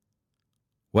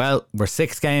Well, we're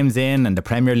 6 games in and the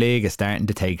Premier League is starting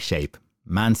to take shape.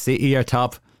 Man City are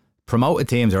top, promoted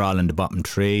teams are all in the bottom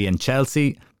 3, and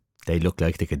Chelsea, they look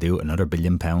like they could do another £1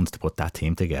 billion to put that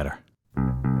team together.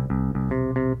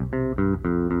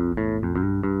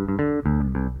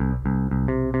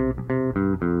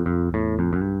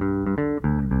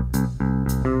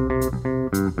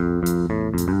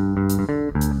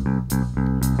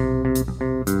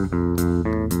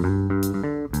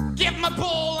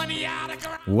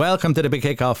 Welcome to the Big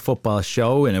Kickoff Football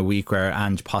Show in a week where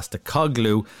Ange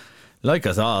Postecoglou, like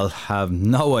us all, have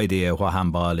no idea what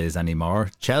handball is anymore.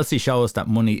 Chelsea show us that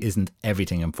money isn't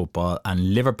everything in football,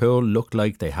 and Liverpool look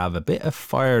like they have a bit of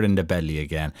fire in the belly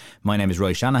again. My name is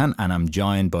Roy Shanahan and I'm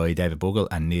joined by David Bogle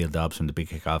and Neil Dobbs from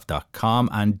thebigkickoff.com.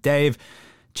 And Dave,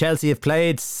 Chelsea have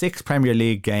played 6 Premier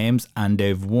League games and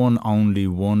they've won only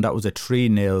one. That was a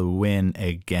 3-0 win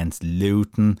against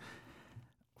Luton.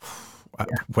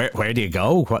 Where do you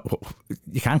go?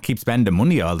 You can't keep spending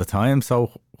money all the time.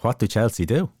 So what do Chelsea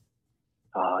do?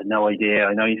 No idea.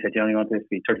 I know you said you only want this to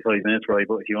be 35 minutes, Roy,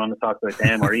 but if you want to talk about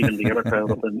them or even the other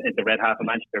crowd up in the red half of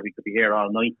Manchester, we could be here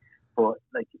all night. But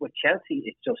like with Chelsea,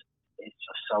 it's just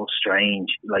so strange.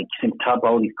 Like since Todd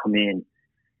Bowley's come in,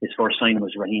 his first signing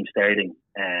was Raheem Sterling,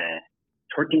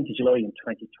 13th of July in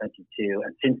 2022,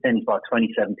 and since then he's bought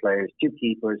 27 players, 2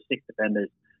 keepers, 6 defenders,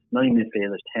 9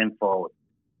 midfielders, 10 forwards.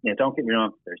 Now, don't get me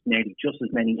wrong, there's nearly just as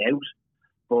many out,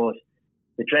 but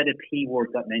the dreaded P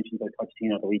word got mentioned by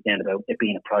Pochettino at the weekend about it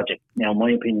being a project. Now, in my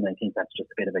opinion, I think that's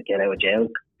just a bit of a get out of jail,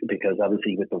 because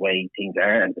obviously with the way things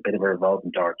are, and it's a bit of a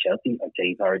revolving door at Chelsea, I'd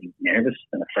say he's already nervous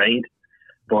and afraid,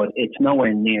 but it's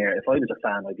nowhere near. If I was a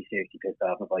fan, I'd be seriously pissed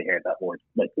off if I heard that word.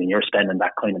 Like, when you're spending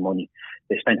that kind of money,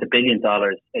 they spent $1 billion,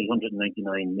 £899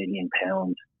 million.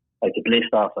 I could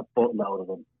list off a buttload of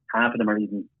them. Half of them are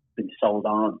even been sold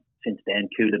on since then,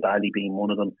 Koulibaly being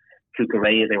one of them.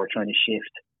 Kukureya, they were trying to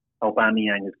shift.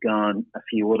 Aubameyang is gone. A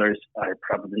few others are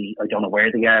probably, I don't know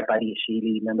where they are.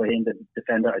 Badiashile, remember him, the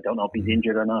defender? I don't know if he's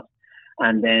injured or not.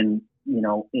 And then, you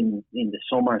know, in the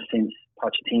summer since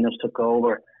Pochettino's took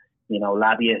over, you know,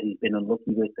 Lavia, he's been unlucky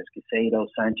with. There's Caicedo,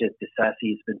 Sanchez,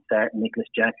 Disasi has been starting, Nicholas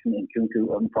Jackson, and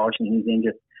Kunku, unfortunately, he's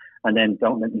injured. And then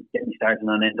don't let me get me started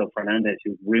on Enzo Fernandes,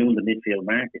 who ruined the midfield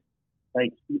market.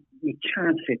 Like, you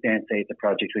can't sit there and say it's a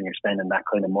project when you're spending that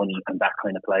kind of money and that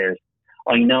kind of players.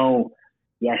 I know,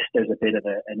 yes, there's a bit of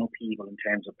an upheaval in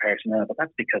terms of personnel, but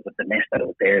that's because of the mess that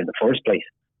was there in the first place.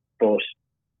 But,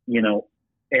 you know,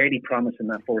 early promise in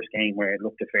that first game where it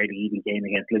looked a fairly even game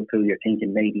against Liverpool, you're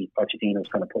thinking maybe Pochettino's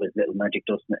going to put his little magic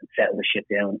dust in it and settle the shit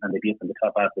down and they'll be up in the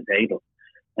top half of the table.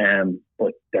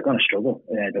 But they're going to struggle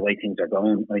the way things are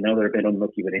going. I know they're a bit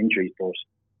unlucky with injuries, but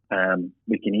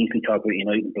we can easily talk about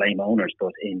United and blame owners,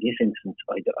 but in this instance,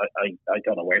 I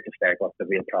don't know where to start. What's the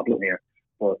real problem here?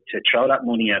 But to throw that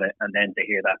money at it and then to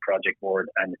hear that project word,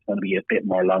 and it's going to be a bit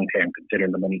more long term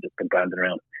considering the money that's been branded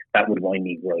around, that would wind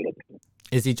me right up.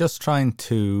 Is he just trying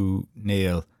to,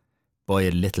 Neil, buy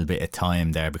a little bit of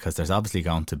time there? Because there's obviously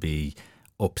going to be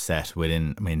upset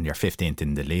within, I mean, you're 15th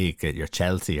in the league, you're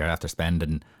Chelsea, you're after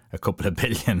spending a couple of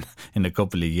billion in a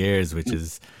couple of years, which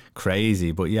is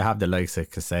crazy. But you have the likes of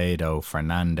Caicedo,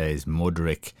 Fernandes,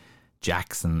 Mudryk,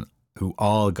 Jackson, who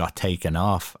all got taken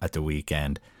off at the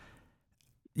weekend.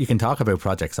 You can talk about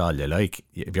projects all you like.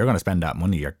 If you're going to spend that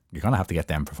money, you're going to have to get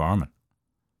them performing.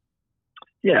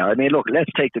 Yeah, I mean, look, let's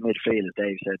take the midfield, as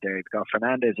Dave said there. He's got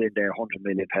Fernandes in there, £100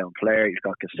 million player. He's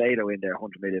got Caicedo in there,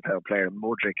 £100 million player. And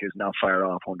Mudryk, who's not far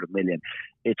off £100 million.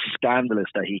 It's scandalous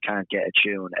that he can't get a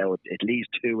tune out at least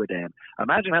 2 of them.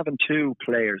 Imagine having 2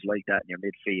 players like that in your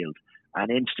midfield,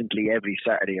 and instantly every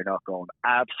Saturday you're not going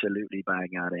absolutely bang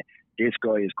at it. This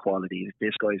guy is quality.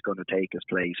 This guy is going to take us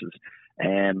places.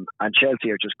 And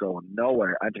Chelsea are just going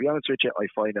nowhere. And to be honest with you, I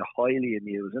find it highly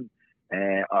amusing.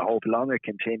 I hope Longer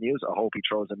continues. I hope he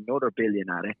throws another billion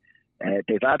at it.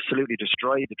 They've absolutely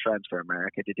destroyed the transfer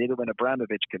market. They did it when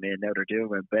Abramovich came in. Now they're doing it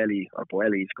when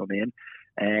Boehly's come in.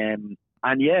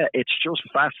 And yeah, it's just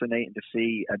fascinating to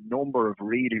see a number of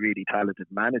really, really talented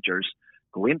managers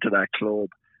go into that club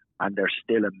and they're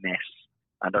still a mess.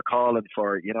 And they're calling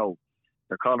for,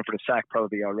 they're calling for the sack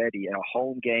probably already. A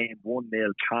home game, 1-0,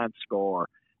 can't score.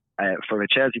 From a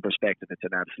Chelsea perspective, it's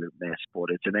an absolute mess, but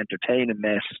it's an entertaining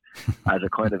mess as a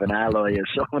kind of an ally, as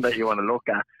someone that you want to look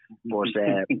at. But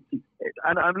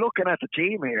and I'm looking at the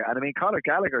team here, and I mean, Conor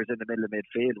Gallagher's in the middle of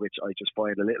midfield, which I just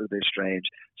find a little bit strange.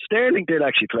 Sterling did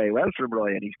actually play well for him,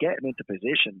 Roy, and he's getting into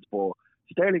positions, but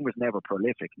Sterling was never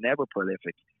prolific.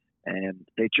 And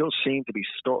they just seem to be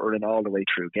stuttering all the way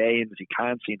through games. He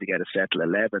can't seem to get a settled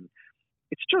 11.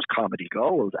 It's just comedy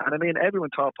gold. And I mean, everyone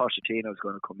thought Pochettino was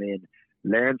going to come in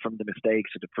learn from the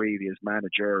mistakes of the previous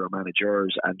manager or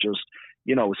managers, and just,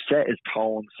 set his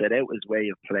tone, set out his way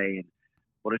of playing.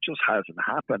 But it just hasn't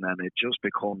happened, and it just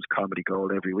becomes comedy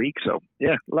gold every week. So,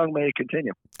 yeah, long may it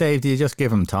continue. Dave, do you just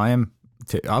give him time?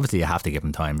 Obviously, you have to give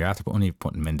him time. You have to only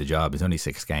put him in the job. He's only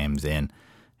 6 games in.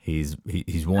 He's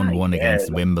won one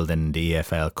against Wimbledon in the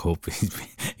EFL Cup.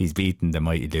 He's beaten the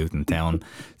mighty Luton Town.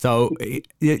 So,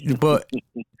 but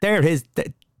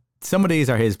some of these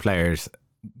are his players.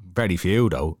 Very few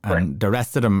though, and the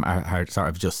rest of them are sort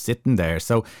of just sitting there.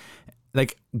 So,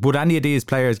 like, would any of these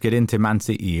players get into Man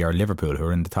City or Liverpool, who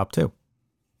are in the top 2?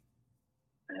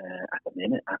 At the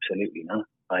minute, absolutely not.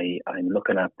 I'm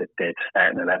looking at the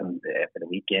starting 11 for the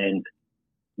weekend.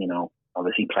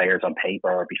 Obviously players on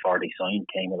paper before they signed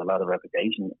came with a lot of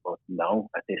reputation, but no,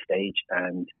 at this stage.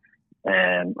 And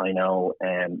I know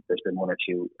there's been 1 or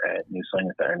 2 new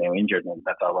signings that are now injured, and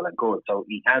that's all well and good. So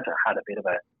he has had a bit of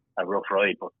a rough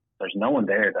ride, but there's no one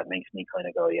there that makes me kind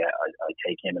of go, yeah, I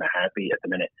take him in a heartbeat at the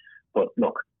minute. But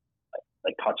look,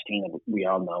 like Pochettino, we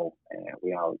all know,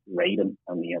 we all rate him,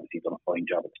 and he obviously done a fine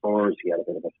job at Spurs. He had a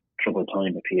bit of a troubled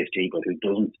time at PSG, but who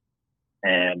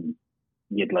doesn't?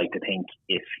 You'd like to think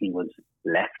if he was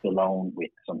left alone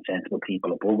with some sensible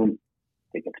people above him,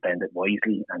 they could spend it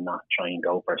wisely and not try and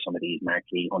go for some of these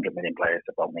marquee 100 million players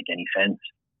that don't make any sense.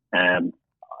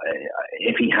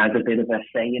 If he has a bit of a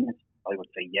say in it, I would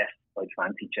say yes, I'd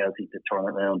fancy Chelsea to turn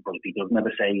it around. But if he doesn't have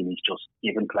a say and he's just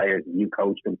giving players and you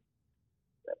coach them,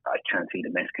 I can't see the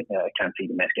mess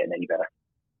getting any better.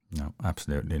 No,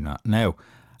 absolutely not. Now,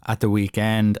 at the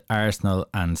weekend, Arsenal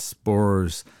and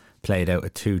Spurs played out a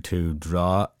 2-2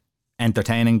 draw.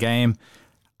 Entertaining game.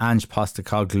 Ange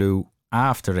Postecoglou,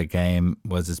 after the game,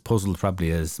 was as puzzled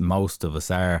probably as most of us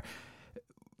are.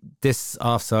 This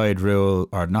offside rule,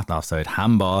 or not offside,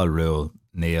 handball rule,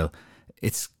 Neil,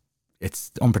 it's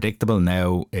unpredictable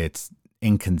now. It's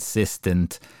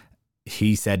inconsistent.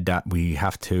 He said that we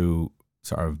have to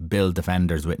sort of build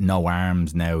defenders with no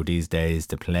arms now these days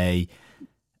to play.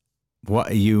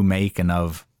 What are you making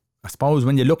of, I suppose,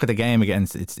 when you look at the game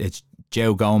against, it's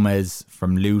Joe Gomez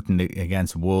from Luton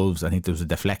against Wolves. I think there was a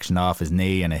deflection off his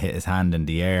knee and it hit his hand in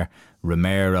the air.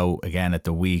 Romero again at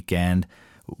the weekend.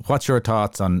 What's your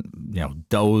thoughts on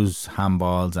those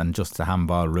handballs and just the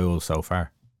handball rule so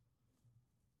far?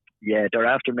 Yeah, they're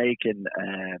after making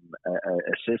a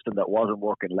system that wasn't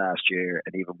working last year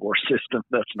an even worse system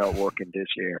that's not working this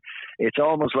year. It's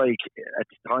almost like at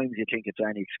times you think it's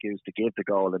any excuse to give the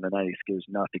goal and then any excuse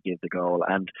not to give the goal.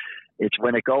 And it's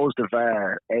when it goes to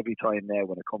VAR, every time now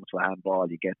when it comes to a handball,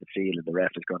 you get the feeling the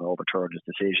ref is going to overturn his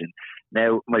decision.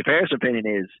 Now, my personal opinion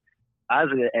is, as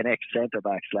an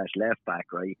ex-centre-back / left-back,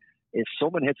 right, if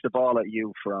someone hits the ball at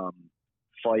you from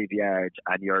 5 yards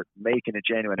and you're making a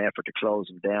genuine effort to close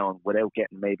them down without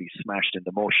getting maybe smashed in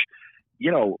the mush,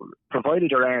 provided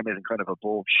your arm isn't kind of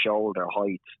above shoulder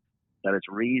height, that it's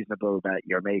reasonable that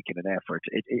you're making an effort.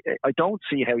 I don't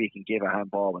see how you can give a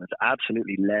handball when it's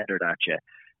absolutely leathered at you.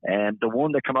 And the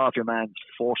one that come off your man's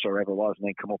foot or whatever it was and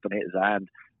then come up and hit his hand,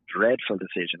 dreadful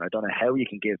decision. I don't know how you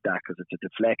can give that because it's a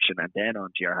deflection and then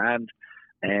onto your hand.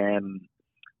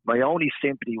 My only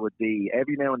sympathy would be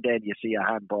every now and then you see a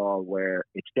handball where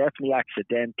it's definitely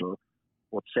accidental,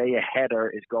 but say a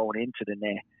header is going into the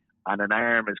net and an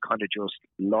arm is kind of just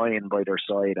lying by their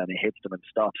side and it hits them and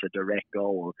stops a direct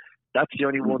goal. That's the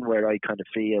only one where I kind of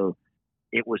feel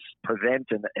it was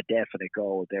preventing a definite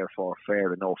goal, therefore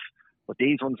fair enough. But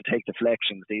these ones that take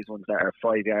deflections, these ones that are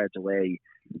 5 yards away,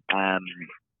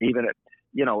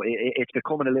 it's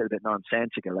becoming a little bit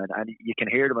nonsensical, and you can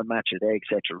hear them on Match of the Day,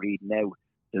 etc., reading out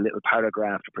the little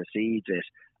paragraph that precedes it.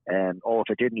 If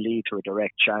it didn't lead to a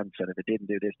direct chance and if it didn't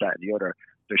do this, that and the other,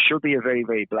 there should be a very,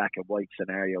 very black and white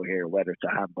scenario here, whether it's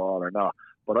a handball or not.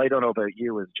 But I don't know about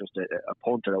you as just a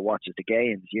punter that watches the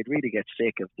games. You'd really get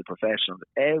sick of the professionals.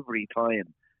 Every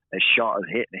time a shot is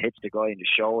hit and hits the guy in the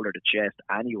shoulder, the chest,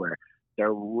 anywhere,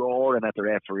 they're roaring at the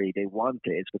referee. They want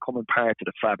it. It's becoming part of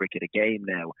the fabric of the game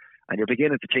now. And you're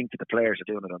beginning to think that the players are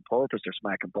doing it on purpose. They're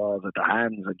smacking balls at the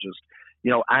hands and just,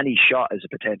 any shot is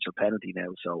a potential penalty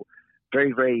now. So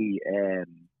very, very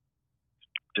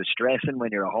distressing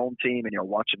when you're a home team and you're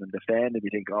watching them defend and you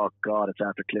think, oh God, it's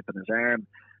after clipping his arm.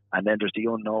 And then there's the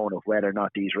unknown of whether or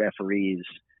not these referees,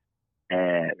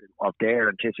 of their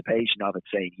anticipation of it,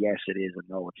 saying yes it is and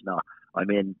no it's not. I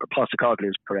mean, Postecoglou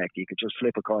is correct. You could just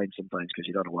flip a coin sometimes because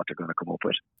you don't know what they're going to come up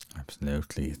with.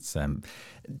 Absolutely. It's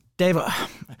Dave,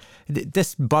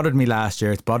 this bothered me last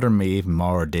year. It's bothering me even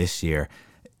more this year.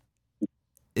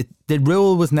 The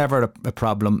rule was never a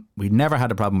problem. We never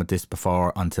had a problem with this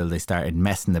before until they started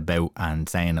messing about and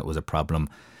saying it was a problem.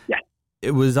 Yeah.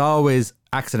 It was always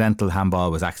accidental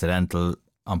handball was accidental,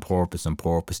 on purpose.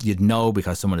 You'd know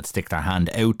because someone would stick their hand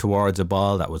out towards a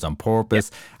ball that was on purpose.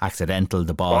 Accidental,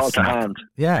 the ball to hand.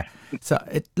 Yeah. So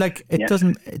it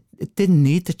didn't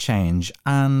need to change.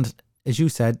 And as you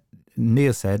said,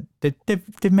 Neil said,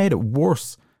 they've made it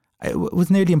worse. It was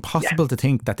nearly impossible to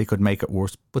think that they could make it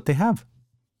worse, but they have.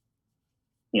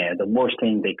 Yeah, the worst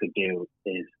thing they could do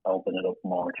is open it up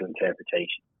more to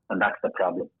interpretation. And that's the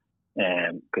problem.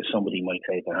 Because somebody might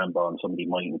say it's a handball and somebody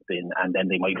mightn't have been, and then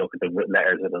they might look at the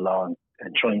letters of the law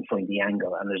and try and find the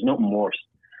angle. And there's nothing worse.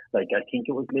 Like, I think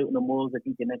it was Luton and Wolves, I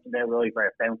think you mentioned there, Roy, where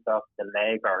it bounced off the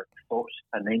leg or foot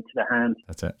and into the hand.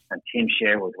 That's it. And Tim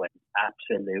Sherwood went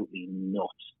absolutely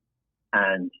nuts.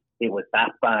 And it was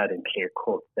that bad and clear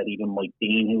cut that even Mike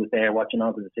Dean, who was there watching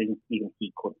all the decisions, even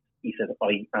he couldn't. He said,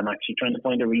 I'm actually trying to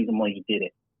find a reason why he did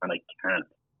it, and I can't.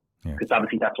 Because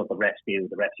obviously that's what the refs do.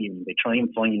 The refs union, they try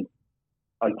and find,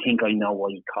 I think I know why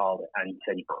he called it, and he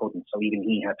said he couldn't. So even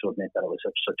he had to admit that it was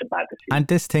such a bad decision. And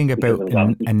this thing about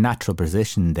a natural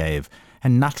position, Dave, a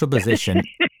natural position,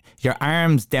 your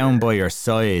arms down by your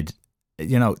side,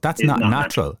 that's not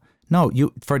natural. No,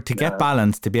 to get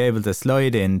balance, to be able to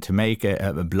slide in, to make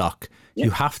a block,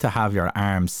 you have to have your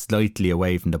arms slightly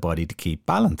away from the body to keep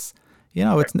balance.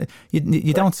 It's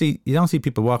you don't see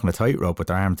people walking a tightrope with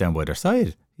their arms down by their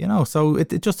side. So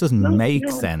it just doesn't make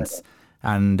sense.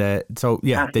 And so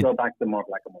have to go back to more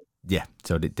black and white. Yeah,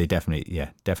 so they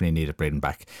definitely need it bringing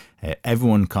back.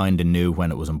 Everyone kind of knew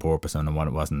when it was on purpose and when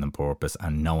it wasn't on purpose,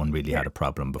 and no one really had a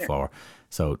problem before.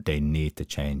 So they need to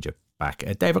change it back.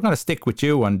 Dave, I'm going to stick with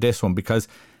you on this one because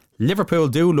Liverpool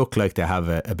do look like they have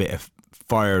a bit of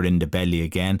fire in the belly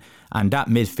again, and that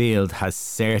midfield has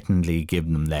certainly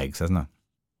given them legs, hasn't it?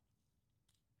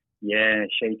 Yeah,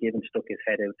 Shay Gibbons stuck his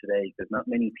head out today because not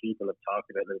many people have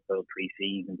talked about Liverpool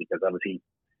pre-season because obviously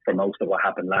for most of what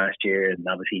happened last year, and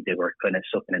obviously they were kind of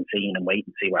sucking and seeing and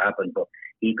waiting to see what happened, but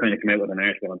he kind of came out with an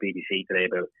article on BBC today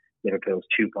about Liverpool's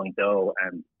 2.0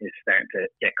 and is starting to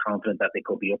get confident that they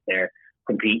could be up there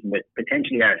competing with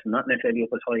potentially Arsenal, not necessarily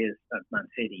up as high as Man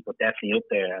City, but definitely up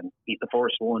there, and he's the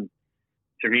first one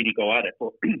to really go at it.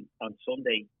 But on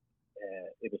Sunday,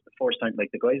 it was the first time, like,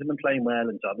 the guys have been playing well,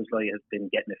 and Szoboszlai has been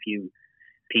getting a few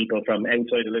people from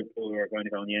outside of Liverpool who are going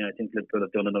to go, I think Liverpool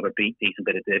have done another decent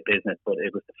bit of business, but it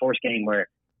was the first game where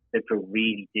Liverpool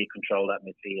really did control that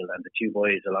midfield, and the two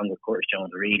boys, along with Curtis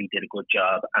Jones, really did a good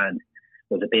job and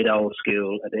was a bit old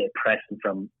school, a bit pressing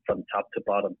from top to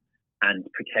bottom, and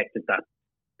protected that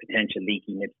potential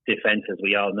leaky defence, as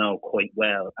we all know, quite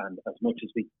well. And as much as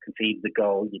we conceded the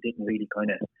goal, you didn't really kind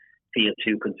of feel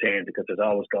too concerned because there's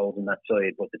always goals on that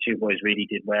side. But the two boys really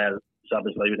did well.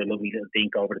 Szoboszlai with a lovely little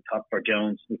dink over the top for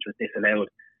Jones, which was disallowed.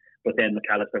 But then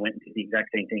McAllister went and did the exact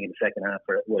same thing in the second half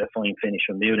with a fine finish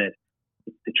from Núñez.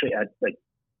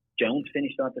 Jones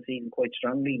finished off the season quite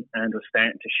strongly and was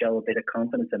starting to show a bit of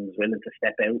confidence and was willing to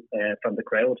step out from the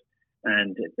crowd.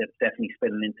 And it's definitely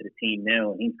spilling into the team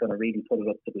now, and he's going to really put it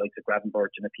up to the likes of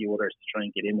Gravenberch and a few others to try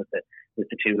and get in with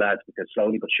the two lads, because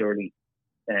slowly but surely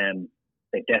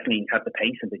they definitely have the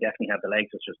pace and they definitely have the legs,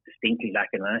 which was distinctly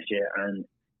lacking last year. And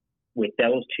with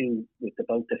those two, with the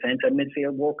both defence and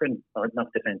midfield working, or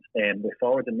not defence, with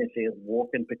forward and midfield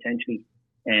working potentially,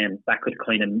 that could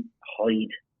kind of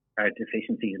hide our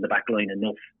deficiencies in the back line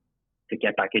enough to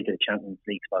get back into the Champions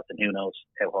League spots, and who knows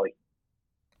how high.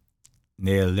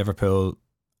 Neil, Liverpool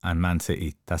and Man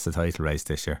City, that's the title race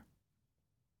this year.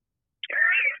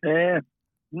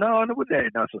 No, I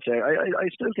wouldn't necessarily. I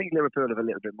still think Liverpool have a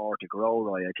little bit more to grow,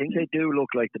 Roy. I think they do look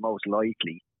like the most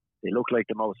likely. They look like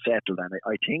the most settled, and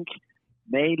I think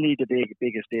mainly the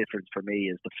biggest difference for me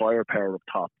is the firepower up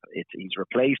top. He's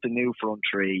replaced a new front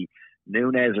three.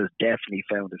 Núñez has definitely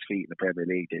found his feet in the Premier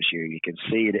League this year. You can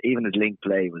see it. Even his link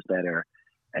play was better.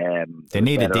 They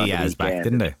needed Diaz back,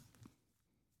 didn't they?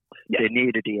 They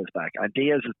needed Diaz back, and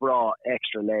Diaz has brought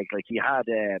extra legs. Like he had,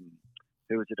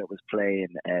 who was it that was playing?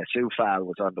 Soufal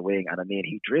was on the wing, and I mean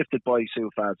he drifted by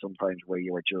Soufal sometimes where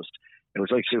you were just. It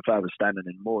was like Soufal was standing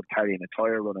in mud, carrying a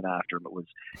tyre, running after him.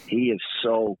 He is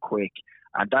so quick,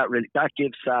 and that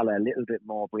gives Salah a little bit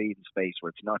more breathing space where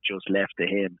it's not just left to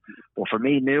him. But for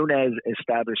me, Núñez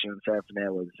establishing himself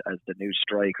now as the new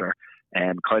striker,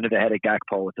 kind of ahead of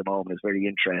Gakpo at the moment, is very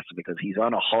interesting because he's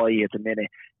on a high at the minute.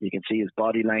 You can see his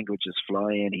body language is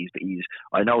flying. He's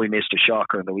I know he missed a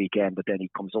shocker on the weekend, but then he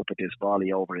comes up with this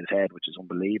volley over his head, which is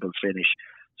unbelievable finish.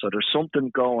 So there's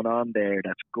something going on there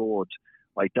that's good.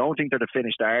 I don't think they're the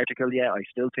finished article yet. I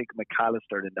still think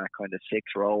McAllister in that kind of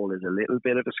sixth role is a little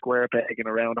bit of a square peg in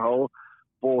a round hole.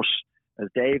 But as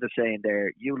Dave is saying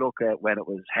there, you look at when it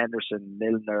was Henderson,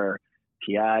 Milner,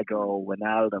 Thiago,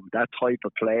 Wijnaldum, that type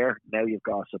of player. Now you've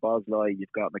got Szoboszlai,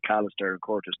 you've got McAllister and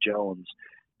Curtis Jones.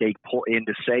 They put in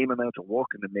the same amount of work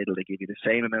in the middle. They give you the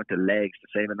same amount of legs,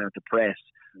 the same amount of press.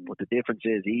 But the difference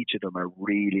is each of them are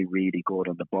really, really good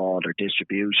on the ball. Their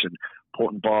distribution,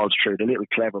 putting balls through, the little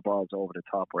clever balls over the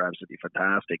top were absolutely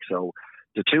fantastic. So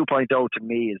the 2.0 to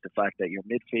me is the fact that your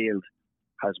midfield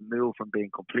has moved from being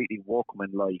completely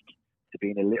workman-like to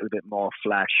being a little bit more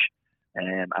flash.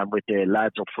 And with the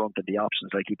lads up front and the options,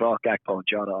 like he brought Gakpo and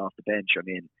Jota off the bench,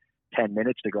 10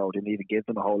 minutes to go, didn't even give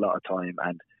them a whole lot of time.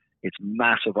 And it's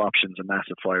massive options and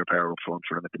massive firepower up front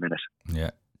for them at the minute.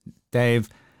 Yeah. Dave,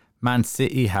 Man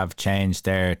City have changed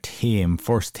their team,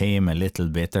 first team, a little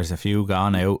bit. There's a few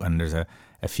gone out and there's a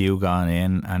few gone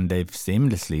in, and they've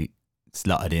seamlessly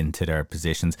slotted into their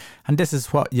positions. And this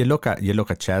is what you look at. You look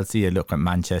at Chelsea, you look at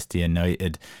Manchester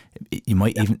United. You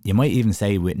might even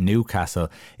say with Newcastle,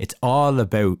 it's all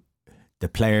about the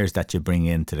players that you bring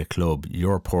into the club,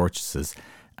 your purchases.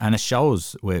 And it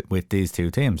shows with these two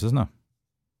teams, doesn't it?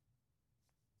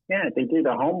 Yeah, they do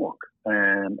their homework.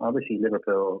 Obviously,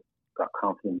 Liverpool got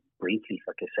confident briefly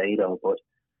for Casado, but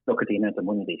look at the amount of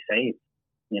money they saved.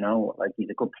 He's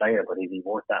a good player, but is he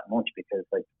worth that much? Because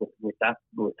with that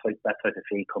type of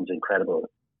fee comes incredible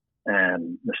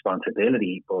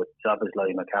responsibility. But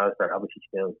Szoboszlai and McAllister, obviously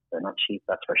still, they're not cheap,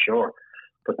 that's for sure.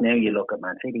 But now you look at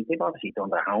Man City, they've obviously done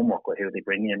their homework with who they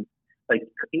bring in. Like,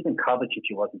 even Kovacic,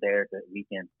 who wasn't there the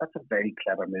weekend, that's a very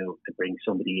clever move to bring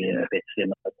somebody in a bit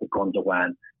similar to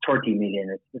Gundogan. 30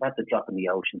 million, that's a drop in the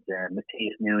ocean there.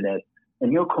 Matheus Nunes.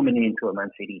 And you're coming into a Man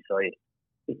City side,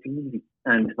 it's easy.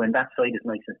 And when that side is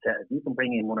nice and settled, you can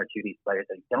bring in one or two of these players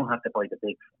that you don't have to buy the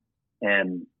big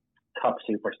top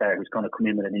superstar who's going to come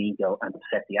in with an ego and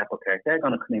set the apple cart. They're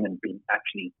going to come in and be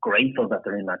actually grateful that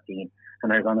they're in that team,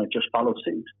 and they're going to just follow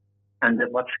suit. And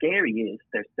what's scary is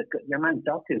there's your man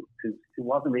Doku, who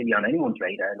wasn't really on anyone's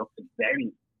radar, looks a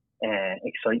very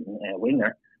exciting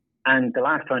winger. And the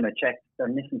last time I checked, they're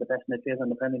missing the best midfielder in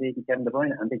the Premier League, Kevin De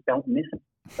Bruyne, and they don't miss him.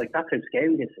 Like, that's how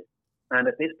scary this is. And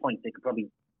at this point, they could probably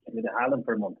get rid of Haaland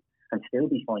for a month and still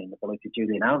be fine with the likes of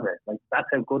Julian Alvarez. Like, that's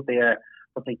how good they are.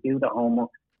 But they do the homework,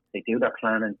 they do their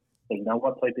planning, they know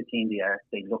what type of team they are,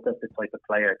 they look at the type of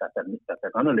player that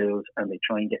they're going to lose, and they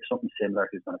try and get something similar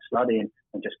who's going to slot in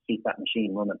and just keep that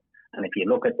machine running. And if you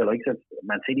look at the likes of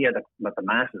Man City, are the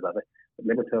masses of it, but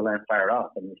Liverpool aren't far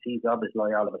off, and you see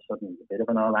Szoboszlai all of a sudden, a bit of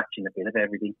an all-action, a bit of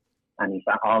everything, and he's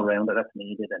that all-rounder that's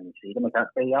needed, and you see them like that.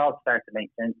 They all start to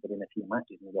make sense within a few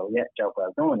matches, and you go, yeah, job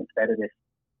well done, instead of this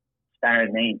star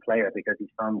name player because he's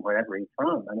from wherever he's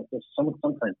from. And it's just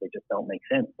sometimes they just don't make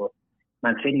sense. But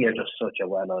Man City are just such a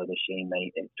well-oiled machine,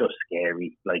 mate. It's just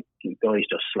scary. Like, you guys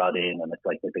just slot in, and it's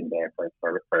like they've been there for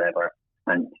forever.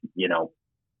 And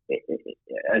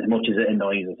as much as it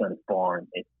annoys us and it's boring,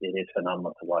 it is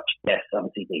phenomenal to watch. Yes,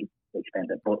 obviously they spent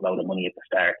a buttload of money at the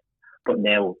start, but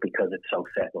now because it's so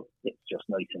settled, it's just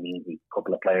nice and easy. A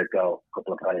couple of players go, a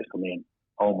couple of players come in,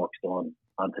 homework's done,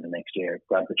 on to the next year,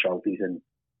 grab the trophies, and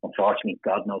unfortunately,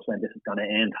 God knows when this is going to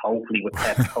end. Hopefully, with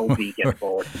Pep, hopefully he gets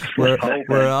bored.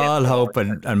 We're all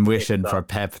hoping and wishing for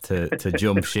Pep to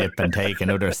jump ship and take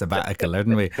another sabbatical,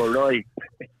 aren't we? But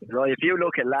Roy, if you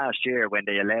look at last year when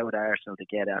they allowed Arsenal to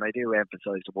get, and I do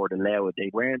emphasise the word allowed, they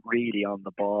weren't really on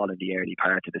the ball in the early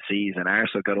part of the season.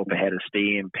 Arsenal got up ahead of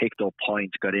steam, picked up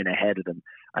points, got in ahead of them,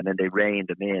 and then they reined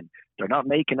them in. They're not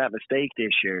making that mistake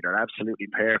this year. They're absolutely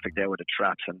perfect out of the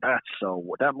traps, and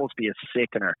that must be a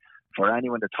sickener for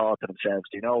anyone to thought to themselves,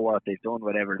 do you know what, they've done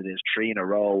whatever it is, 3 in a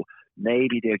row,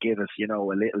 maybe they'll give us, a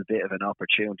little bit of an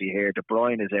opportunity here. De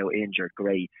Bruyne is out injured,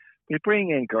 great. They bring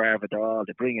in Gvardiol,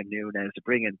 they bring in Nunes, they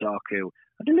bring in Doku,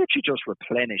 and they literally just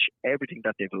replenish everything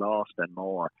that they've lost and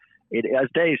more. As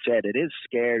Dave said, it is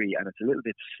scary and it's a little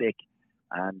bit sick.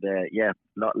 And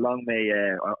long may,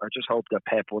 I just hope that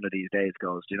Pep one of these days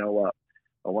goes, do you know what,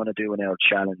 I want to do an out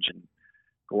challenge and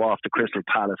go off to Crystal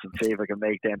Palace and see if I can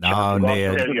make them. No,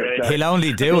 Neil, he'll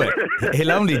only do it.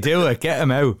 He'll only do it. Get him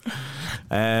out.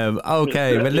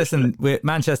 Okay, but listen, with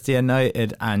Manchester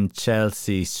United and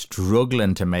Chelsea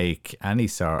struggling to make any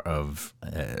sort of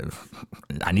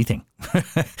anything,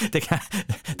 they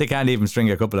can't even string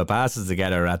a couple of passes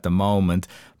together at the moment.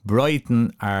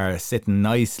 Brighton are sitting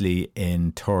nicely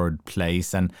in third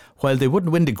place, and while they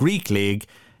wouldn't win the Greek League,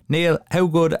 Neil, how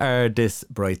good are this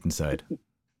Brighton side?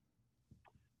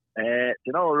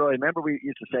 Roy, remember we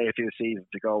used to say a few seasons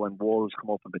ago when Wolves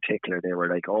come up in particular, they were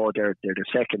like, oh, they're the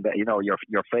second,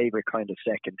 your favourite kind of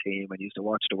second team, and you used to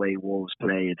watch the way Wolves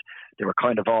played. They were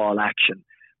kind of all action.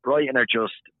 Brighton are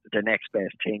just the next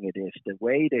best thing of this. The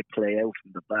way they play out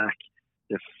from the back,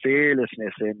 the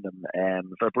fearlessness in them.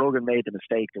 Verbruggen made the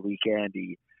mistake the weekend.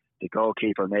 He the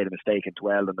goalkeeper made a mistake and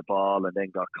dwelled on the ball and then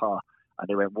got caught, and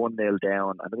they went 1-0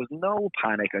 down, and there was no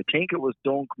panic. I think it was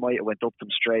Dunk might have went up them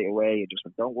straight away and just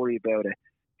went, don't worry about it,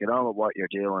 get on with what you're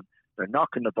doing. They're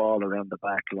knocking the ball around the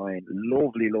back line.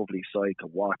 Lovely sight to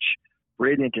watch.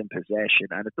 Brilliant in possession,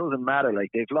 and it doesn't matter, like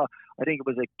they've lost. I think it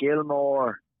was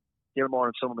Gilmore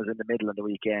and someone was in the middle of the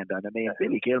weekend, and I mean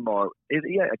Billy Gilmore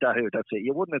that's it.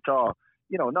 You wouldn't have thought,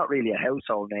 not really a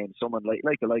household name, someone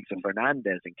like the likes of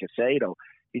Fernandes and Casado.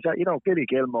 He's Billy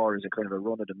Gilmore is a kind of a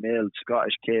run-of-the-mill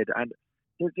Scottish kid, and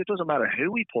it doesn't matter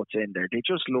who he puts in there, they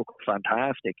just look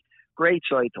fantastic. Great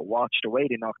sight to watch, the way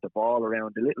they knock the ball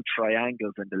around, the little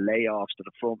triangles and the layoffs to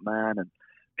the front man and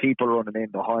people running in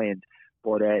behind.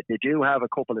 But they do have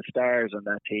a couple of stars on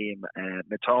that team,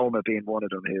 Matoma being one of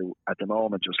them, who at the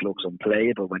moment just looks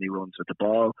unplayable when he runs with the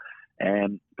ball.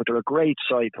 But they're a great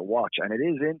sight to watch, and it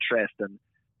is interesting.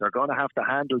 They're going to have to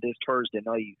handle this Thursday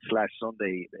night /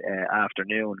 Sunday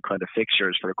afternoon kind of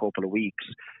fixtures for a couple of weeks.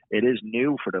 It is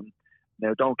new for them.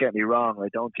 Now, don't get me wrong, I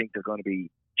don't think they're going to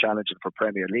be challenging for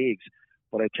Premier Leagues.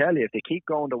 But I tell you, if they keep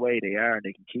going the way they are and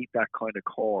they can keep that kind of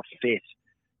core fit,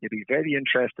 it'd be very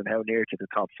interesting how near to the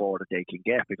top 4 that they can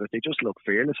get, because they just look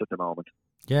fearless at the moment.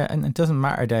 Yeah, and it doesn't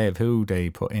matter, Dave, who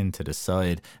they put into the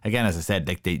side. Again, as I said,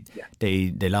 like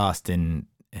they lost in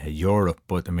Europe,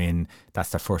 but I mean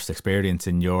that's their first experience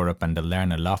in Europe, and they'll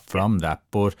learn a lot from that.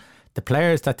 But the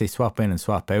players that they swap in and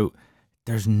swap out,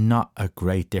 there's not a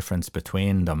great difference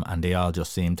between them, and they all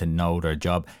just seem to know their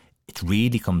job. It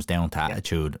really comes down to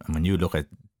attitude, and when you look at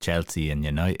Chelsea and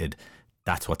United,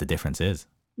 that's what the difference is.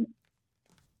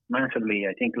 Massively.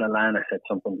 I think Lallana said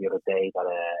something the other day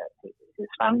that his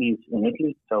family's in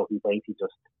Italy, so he basically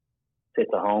just sits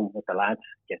at home with the lads,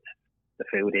 gets the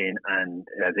food in, and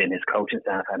as in his coaching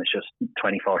staff, and it's just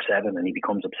 24/7, and he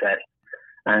becomes obsessed.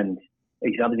 And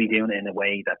he's obviously doing it in a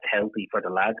way that's healthy for the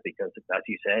lads, because, as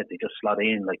you said, they just slot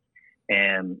in. Like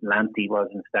Lamptey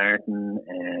wasn't starting,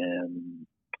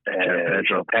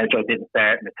 Pedro didn't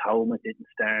start, Matoma didn't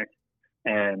start.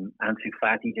 Ansu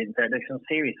Fati didn't start. There's some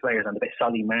serious players on the bench.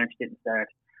 Solly March didn't start,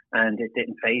 and it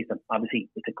didn't faze them. Obviously,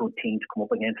 it's a good team to come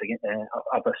up against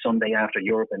of a Sunday after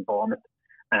Europe in Bournemouth,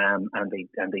 and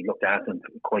they looked at them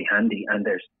quite handy. And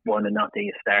there's one and not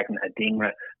is starting at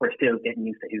Dingra. We're still getting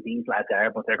used to who these lads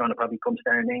are, but they're going to probably come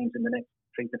star names in the next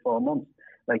 3 to 4 months.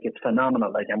 Like, it's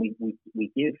phenomenal. Like, and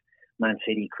we give Man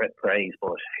City praise,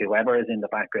 but whoever is in the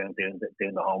background doing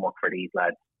the homework for these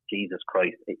lads, Jesus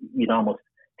Christ, you'd almost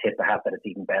tip the hat that it's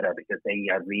even better, because they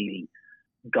are really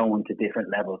going to different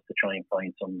levels to try and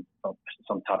find some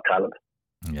top talent.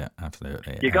 Yeah,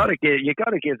 absolutely. You got to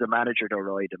give the manager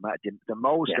the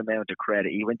most amount of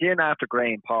credit. He went in after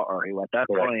Graham Potter, who at that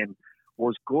time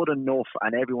was good enough,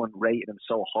 and everyone rated him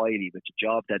so highly with the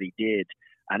job that he did.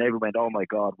 And everyone went, oh my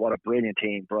God, what a brilliant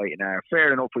team Brighton are.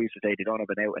 Fair enough, we used to say they don't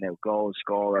have an out-and-out goal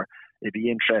scorer. It'd be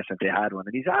interesting if they had one.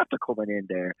 And he's after coming in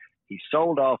there. He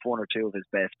sold off 1 or 2 of his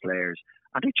best players,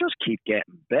 and they just keep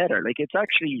getting better. Like, it's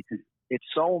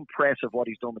so impressive what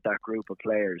he's done with that group of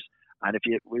players. And if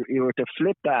you were to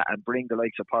flip that and bring the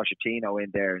likes of Pochettino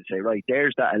in there and say, right,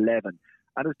 there's that 11.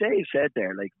 And as Dave said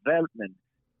there, like Veltman,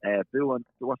 how do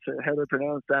I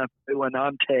pronounce that?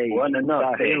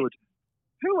 Buonanotte.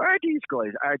 Who are these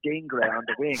guys? Ardingra on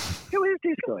the wing. Who is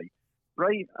this guy?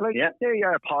 Right? Like, there you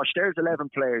are, Posh. There's 11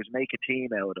 players. Make a team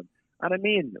out of them. And I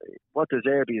mean, what De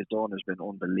Zerbi has done has been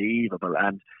unbelievable.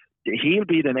 And he'll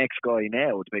be the next guy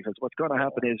now, because what's going to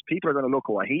happen is people are going to look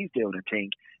at what he's doing and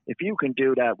think, if you can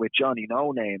do that with Johnny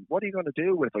No Name, what are you going to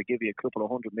do if I give you a couple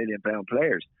of £100 million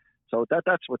players? So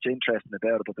that's what's interesting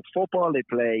about it. But the football they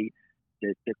play,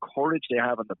 the courage they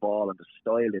have on the ball, and the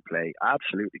style they play,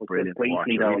 absolutely brilliant.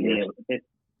 Briefly, though, Neil,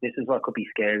 this is what could be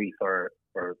scary for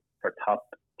top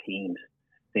teams.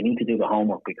 They need to do the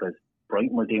homework, because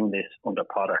Brighton were doing this under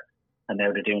Potter, and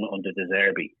now they're doing it under De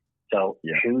Zerbi. So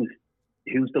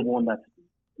who's the one that's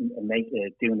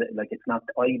doing it? Like, it's not.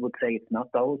 I would say it's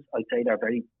not those. I'd say they're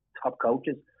very top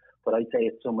coaches, but I'd say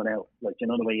it's someone else. Like, you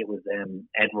know the way it was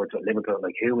Edwards at Liverpool.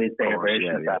 Like, who is their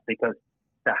version of that? Because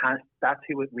that's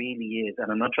who it really is.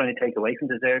 And I'm not trying to take away from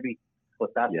De Zerbi, but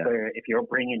that's where, if you're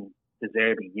bringing De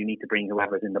Zerbi, you need to bring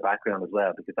whoever's in the background as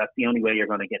well, because that's the only way you're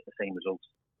going to get the same results.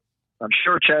 I'm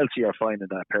sure Chelsea are finding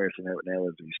that person out now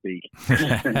as we speak.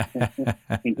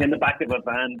 He's in the back of a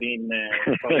van being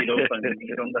followed up, and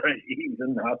he's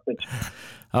in the hostage.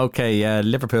 Okay,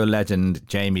 Liverpool legend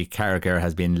Jamie Carragher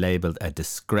has been labelled a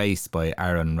disgrace by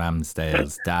Aaron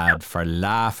Ramsdale's dad for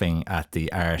laughing at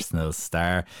the Arsenal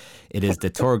star. It is the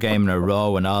third game in a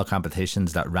row in all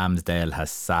competitions that Ramsdale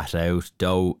has sat out,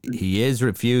 though he is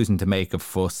refusing to make a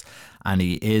fuss, and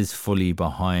he is fully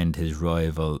behind his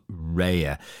rival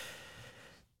Raya.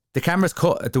 The cameras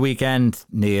cut at the weekend,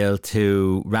 Neil,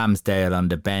 to Ramsdale on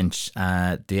the bench.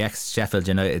 The ex-Sheffield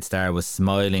United star was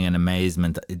smiling in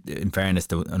amazement. In fairness,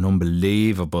 an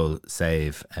unbelievable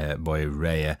save by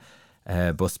Raya.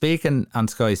 But speaking on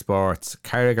Sky Sports,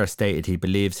 Carragher stated he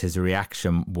believes his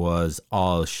reaction was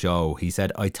all show. He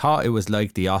said, "I thought it was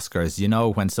like the Oscars. You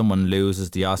know, when someone loses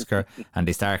the Oscar and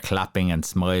they start clapping and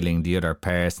smiling the other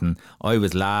person. I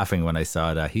was laughing when I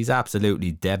saw that." He's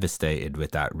absolutely devastated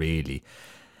with that, really.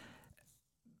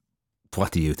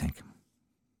 What do you think?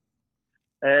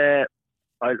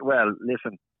 Well,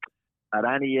 listen, at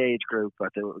any age group,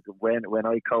 when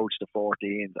I coached the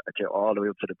 14s all the way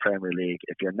up to the Premier League,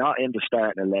 if you're not in the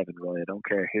starting 11, right, I don't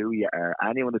care who you are,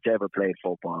 anyone that's ever played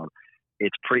football,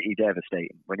 it's pretty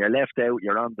devastating. When you're left out,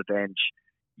 you're on the bench,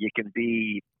 you can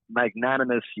be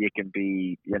magnanimous, you can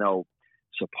be,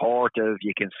 supportive,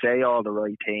 you can say all the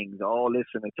right things. Oh,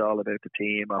 listen, it's all about the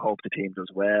team. I hope the team does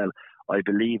well. I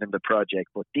believe in the project.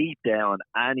 But deep down,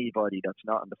 anybody that's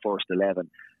not in the first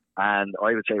 11, and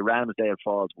I would say Ramsdale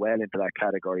falls well into that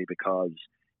category because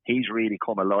he's really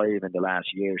come alive in the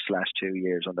last year/2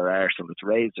 years under Arsenal. It's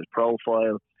raised his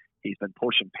profile. He's been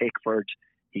pushing Pickford.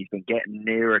 He's been getting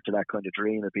nearer to that kind of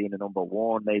dream of being a number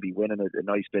one, maybe winning a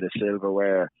nice bit of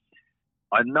silverware.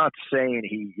 I'm not saying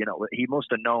he must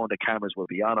have known the cameras would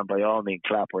be on him. By all means,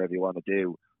 clap wherever you want to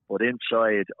do. But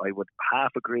inside, I would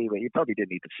half agree with, you probably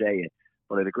didn't need to say it,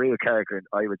 but I'd agree with Carragher, and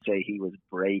I would say he was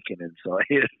breaking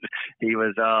inside. He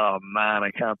was, oh man,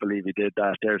 I can't believe he did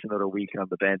that. There's another week on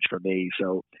the bench for me.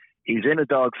 So he's in a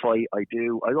dogfight. I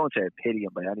won't say I pity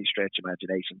him by any stretch of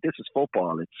imagination. This is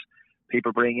football. It's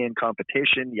people bring in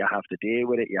competition. You have to deal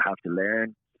with it. You have to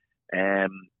learn.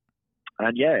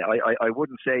 And yeah, I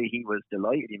wouldn't say he was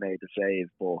delighted he made the save,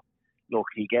 but look,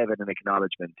 he gave it an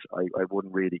acknowledgement. I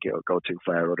wouldn't really go too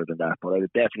far other than that, but I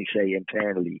would definitely say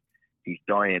internally he's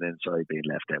dying inside being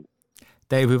left out.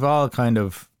 Dave, we've all kind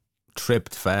of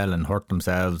tripped, fell and hurt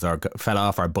themselves, or fell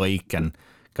off our bike and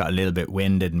got a little bit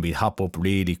winded, and we'd hop up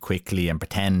really quickly and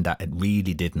pretend that it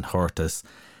really didn't hurt us.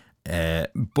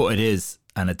 But it is,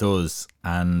 and it does.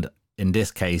 And in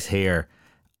this case here,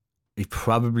 he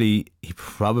probably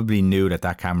knew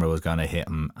that camera was going to hit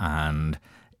him, and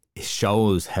it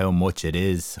shows how much it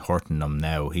is hurting him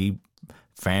now. He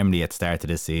firmly at the start of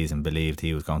this season believed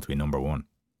he was going to be number one.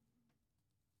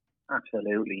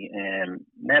 Absolutely.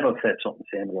 Neville said something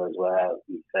similar as well.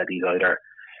 He said he's either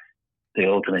the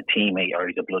ultimate teammate or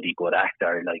he's a bloody good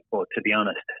actor. But to be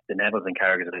honest, the Nevilles and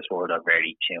Carragher of this world are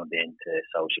very tuned into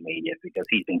social media because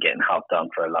he's been getting hopped on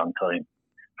for a long time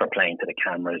for playing to the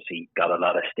cameras. He got a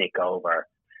lot of stick over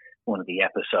one of the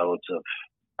episodes of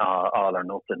All or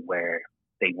Nothing where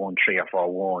they won 3 or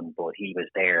 4-1, but he was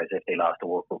there as if they lost the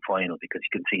World Cup final because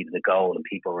he conceded the goal and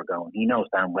people were going, he knows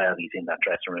damn well he's in that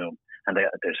dressing room and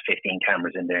there's 15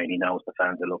 cameras in there and he knows the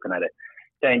fans are looking at it.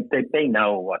 They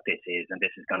know what this is, and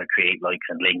this is going to create likes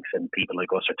and links, and people like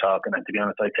us are talking. And to be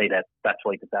honest, I'd say that's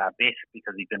why the dad bit,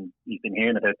 because he's been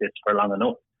hearing about this for long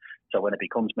enough. So when it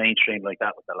becomes mainstream like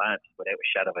that with the lads, without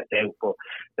a shadow of a doubt. But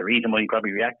the reason why he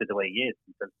probably reacted the way he is,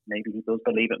 because maybe he does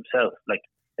believe it himself.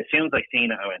 As soon as I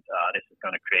seen it, I went, this is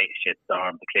going to create a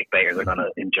shitstorm. The clickbaiters are going to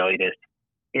enjoy this.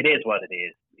 It is what it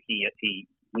is.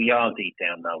 We all deep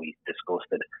down know he's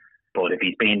disgusted. But if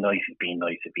he's being nice, he's being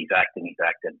nice. If he's acting, he's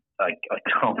acting. I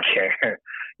don't care,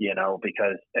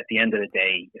 because at the end of the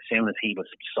day, as soon as he was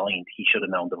signed, he should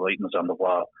have known the writing was on the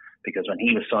wall. Because when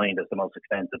he was signed as the most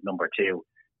expensive number 2,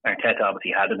 Arteta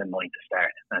obviously had him in mind to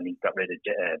start, and he got rid of,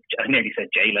 I nearly said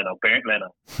Jay Leno, Bernd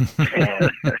Leno.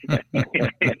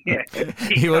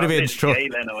 He would have been struck. Jay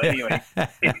Leno anyway.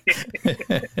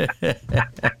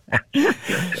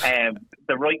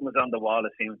 The writing was on the wall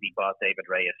as soon as he bought David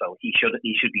Raya, so he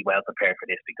should be well prepared for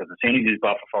this, because as soon as he was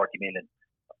bought for 40 million,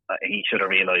 he should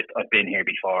have realised, I've been here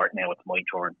before, now it's my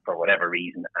turn for whatever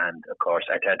reason. And of course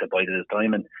Arteta bided his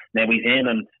time, and now he's in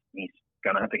and he's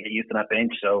going to have to get used to that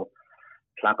bench. So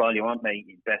clap all you want, mate.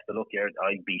 Best of luck here.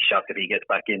 I'd be shocked if he gets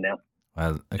back in now.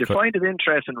 Well, you find it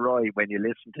interesting, Roy, when you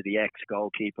listen to the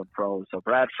ex-goalkeeping pros. So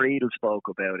Brad Friedel spoke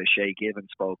about it, Shay Given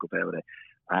spoke about it,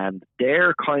 and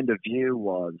their kind of view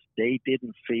was they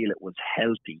didn't feel it was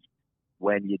healthy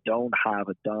when you don't have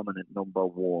a dominant number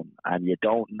 1 and you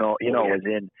don't know, as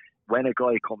in when a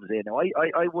guy comes in. Now,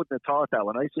 I wouldn't have thought that.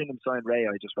 When I seen him sign Ray,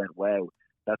 I just went, wow,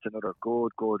 that's another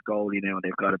good goalie now, and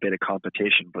they've got a bit of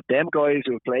competition. But them guys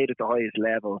who have played at the highest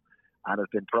level and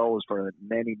have been pros for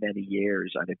many, many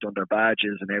years, and they've done their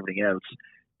badges and everything else,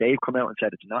 they've come out and said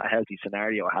it's not a healthy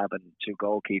scenario having 2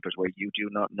 goalkeepers where you do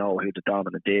not know who the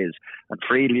dominant is. And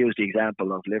Friedel used the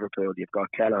example of Liverpool. You've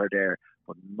got Kelleher there,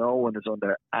 but no one is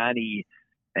under any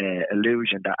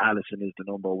illusion that Alisson is the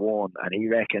number one, and he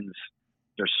reckons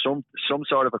there's some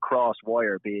sort of a cross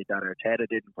wire, be it that Arteta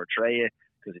didn't portray it,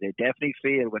 because they definitely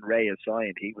feel when Ray is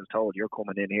signed, he was told, you're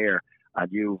coming in here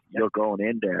and you're going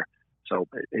in there. So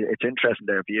it's interesting,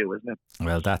 their view, isn't it?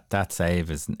 Well, that save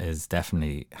is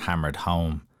definitely hammered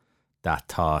home that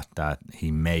thought that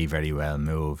he may very well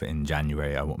move in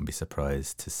January. I wouldn't be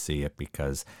surprised to see it,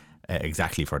 because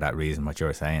exactly for that reason, what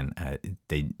you're saying,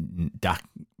 that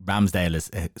Ramsdale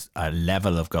is a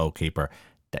level of goalkeeper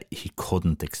that he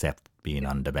couldn't accept being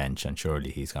on the bench, and surely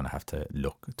he's going to have to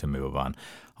look to move on.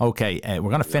 Okay,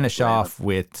 we're going to finish off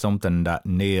with something that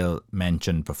Neil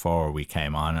mentioned before we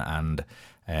came on, and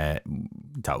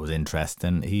that was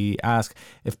interesting. He asked,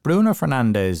 if Bruno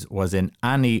Fernandes was in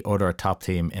any other top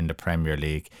team in the Premier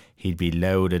League, he'd be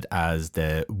lauded as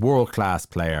the world-class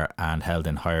player and held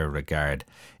in higher regard.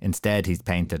 Instead, he's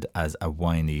painted as a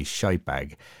whiny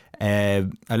shitebag. I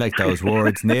like those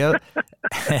words, Neil.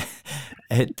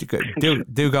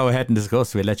 do go ahead and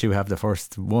discuss. We'll let you have the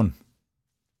first one.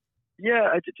 Yeah,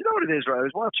 do you know what it is, right? I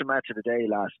was watching Match of the Day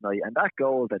last night, and that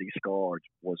goal that he scored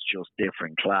was just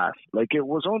different class. Like, it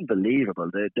was unbelievable.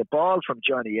 The ball from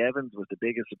Johnny Evans was the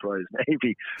biggest surprise,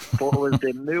 maybe, but it was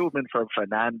the movement from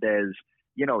Fernandes.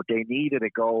 You know, they needed a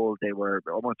goal. They were,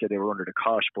 I won't say they were under the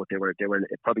cosh, but they were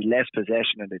probably less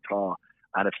possession than they thought,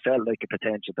 and it felt like a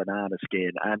potential banana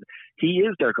skin. And he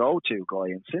is their go-to guy,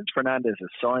 and since Fernandes is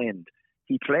signed,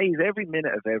 he plays every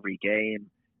minute of every game.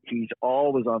 He's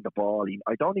always on the ball.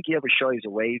 I don't think he ever shies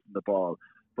away from the ball,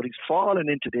 but he's fallen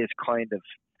into this kind of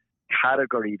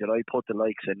category that I put the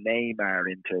likes of Neymar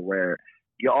into, where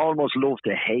you almost love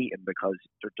to hate him because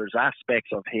there's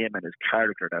aspects of him and his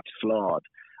character that's flawed.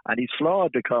 And he's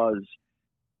flawed because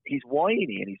he's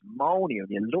whiny and he's moany, and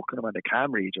you look at him on the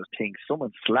camera, you just think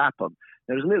someone slap him.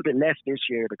 There's a little bit less this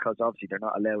year because obviously they're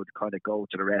not allowed to kind of go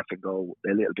to the ref and go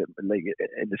a little bit like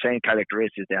in the same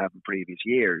characteristics they have in previous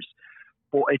years.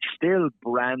 But it still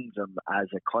brands him as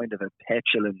a kind of a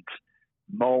petulant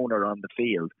moaner on the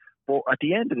field. But at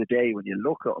the end of the day, when you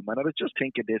look at him, and I was just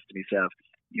thinking this to myself,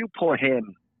 you put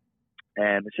him,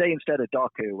 say instead of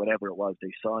Tbko, whatever it was,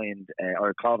 they signed,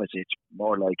 or Kovacic,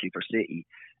 more likely for City.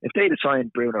 If they'd have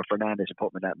signed Bruno Fernandes and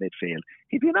put him in that midfield,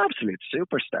 he'd be an absolute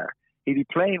superstar. He'd be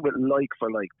playing with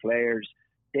like-for-like players.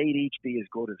 They'd each be as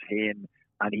good as him,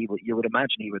 and you would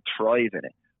imagine he would thrive in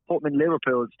it. Put him in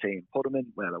Liverpool's team, put him in,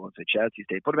 well, I won't say Chelsea's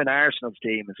team, put him in Arsenal's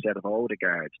team instead of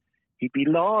Odegaard. He'd be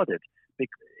lauded.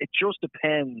 It just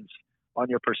depends on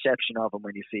your perception of him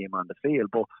when you see him on the field.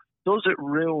 But does it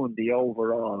ruin the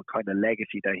overall kind of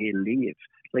legacy that he'll leave?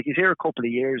 Like, he's here a couple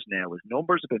of years now. His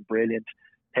numbers have been brilliant,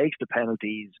 takes the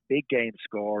penalties, big game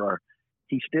scorer.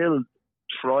 He still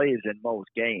thrives in most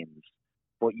games.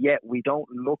 But yet we don't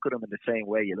look at him in the same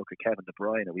way you look at Kevin De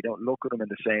Bruyne. We don't look at him in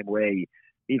the same way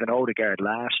even Odegaard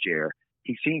last year.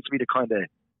 He seems to be the kind of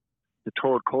the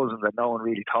third cousin that no one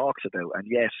really talks about. And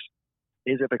yes,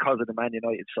 is it because of the Man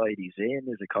United side he's in?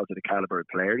 Is it because of the calibre of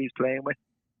player he's playing with?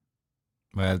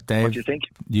 Well, Dave, what do you think?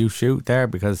 You shoot there,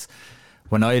 because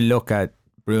when I look at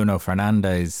Bruno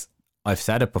Fernandes, I've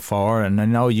said it before, and I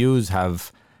know yous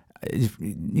have. I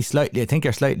think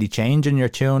you're slightly changing your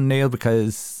tune, Neil,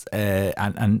 because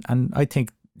and I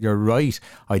think you're right.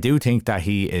 I do think that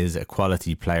he is a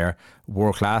quality player,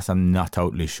 world class. I'm not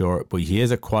totally sure, but he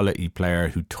is a quality player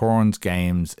who turns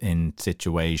games in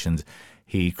situations.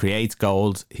 He creates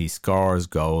goals. He scores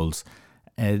goals.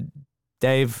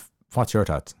 Dave, what's your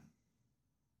thoughts?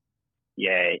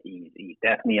 Yeah, he's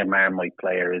definitely a Marmite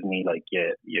player, isn't he? Like,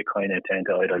 you kind of tend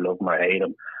to either love him or hate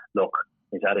him. Look,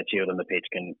 his attitude on the pitch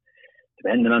can,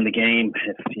 depending on the game,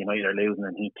 if United are losing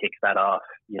and he kicks that off,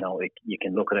 you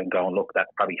can look at it and go, look,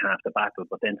 that's probably half the battle.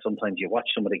 But then sometimes you watch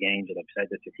some of the games, and I've said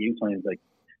this a few times, like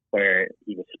where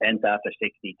he was spent after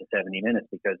 60 to 70 minutes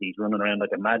because he's running around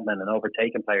like a madman and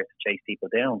overtaking players to chase people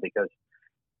down, because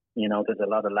there's a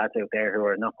lot of lads out there who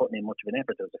are not putting in much of an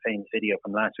effort. There was a famous video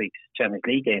from last week's Champions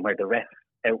League game where the ref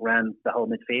outran the whole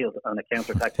midfield on a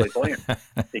counter-attack by Bayern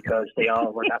because they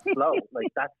all were that slow. Like,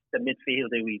 that's the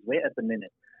midfield who he's with at the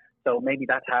minute. So maybe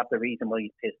that's half the reason why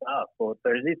he's pissed off. But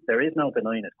there is no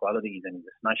denying his qualities, and he's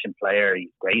a smashing player.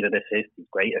 He's great at assists. He's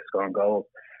great at scoring goals.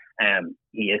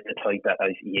 He is the type that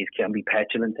can be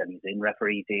petulant, and he's in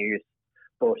referees' ears.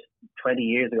 But 20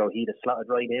 years ago, he'd have slotted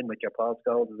right in with your Paul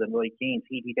Scholes and Roy Keane.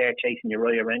 He'd be there chasing your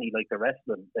Roy Rennie like the rest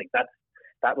of them. Like,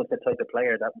 that was the type of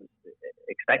player that was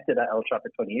expected at Old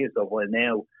Trafford 20 years ago. While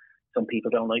now, some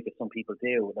people don't like it, some people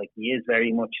do. Like, he is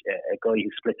very much a guy who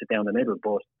splits it down the middle.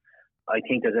 But I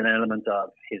think there's an element of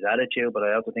his attitude, but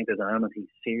I also think there's an element he's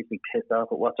seriously pissed off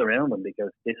at what's around him,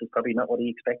 because this is probably not what he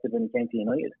expected when he came to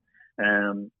United.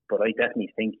 But I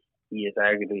definitely think He is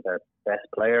arguably their best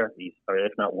player, or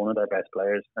if not one of their best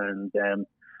players. And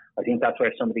I think that's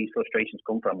where some of these frustrations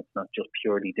come from. It's not just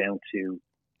purely down to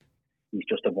he's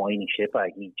just a whiny shitbag.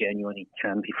 He genuinely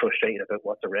can be frustrated about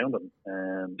what's around him.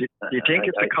 Do you think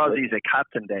it's because he's a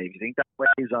captain, Dave? Do you think that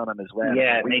weighs on him as well?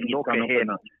 Yeah, maybe look at him.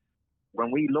 When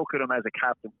we look at him as a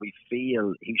captain, we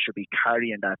feel he should be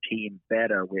carrying that team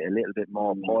better with a little bit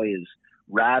more poise,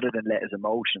 rather than let his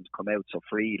emotions come out so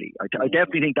freely. I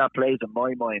definitely think that plays in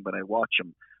my mind when I watch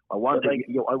him. I want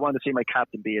to see my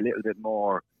captain be a little bit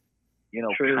more,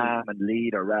 calm and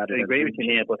leader rather. I agree with you,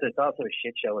 Neil, but it's also a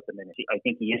shit show at the minute. I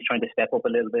think he is trying to step up a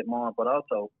little bit more, but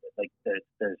also like there's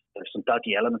some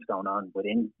dodgy elements going on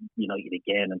within United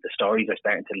again, and the stories are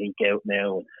starting to leak out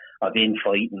now of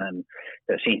infighting, and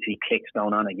there seems to be clicks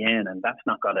going on again, and that's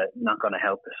not gonna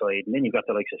help the side. And then you've got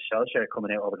the likes of Solskjaer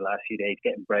coming out over the last few days,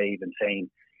 getting brave and saying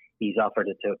he's offered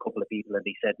it to a couple of people and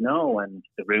he said no, and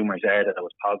the rumours are that it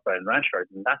was Pogba and Rashford,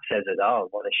 and that says it all.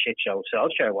 What a shit show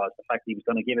Solskjaer was, the fact he was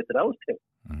going to give it to those two,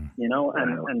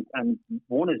 and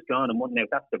one is gone and one now.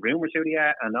 That's the rumours who they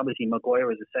are, and obviously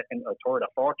Maguire is a second or third or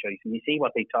fourth choice, and you see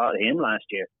what they thought of him last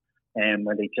year,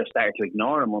 when they just started to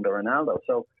ignore him under Ronaldo.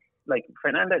 So like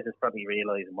Fernandes is probably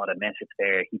realising what a mess it's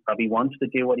there. He probably wants to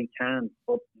do what he can,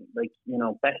 but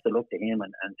best of luck to him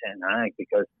and Ten Hag,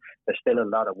 because there's still a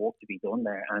lot of work to be done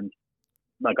there. And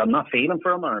like, I'm not feeling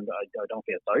for him, or I don't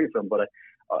feel sorry for him, but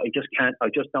I just can't. I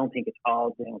just don't think it's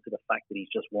all down to the fact that he's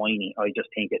just whiny. I just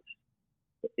think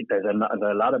there's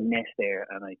a lot of mess there,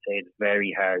 and I'd say it's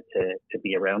very hard to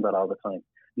be around that all the time.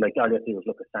 Like, all you have to do is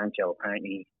look at Sancho.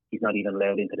 Apparently, he's not even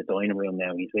allowed into the dining room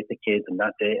now. He's with the kids, and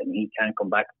that's it. And he can't come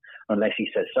back unless he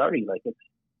says sorry.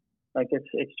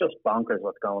 It's just bonkers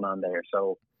what's going on there.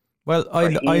 So, well,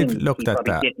 I've looked at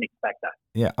that. Didn't expect that.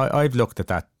 Yeah, I've looked at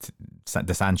that,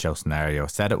 the Sancho scenario.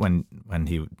 Said it when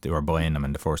they were buying him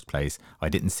in the first place. I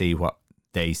didn't see what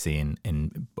they seen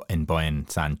in buying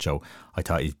Sancho. I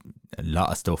thought a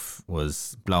lot of stuff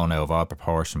was blown out of all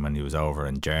proportion when he was over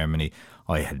in Germany.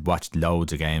 I had watched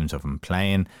loads of games of him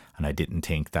playing, and I didn't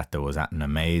think that there was anything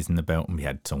amazing about him. He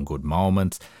had some good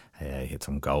moments. He had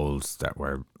some goals that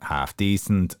were half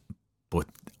decent, but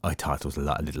I thought there was a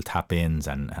lot of little tap-ins,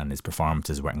 and his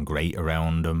performances weren't great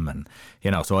around him, and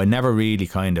so I never really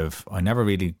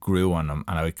grew on him,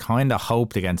 and I kind of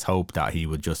hoped against hope that he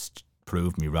would just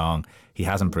prove me wrong. He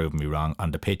hasn't proven me wrong.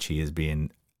 On the pitch, he has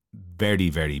been very,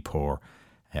 very poor.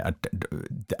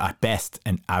 At best,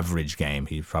 an average game.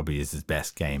 He probably is his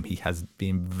best game. He has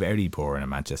been very poor in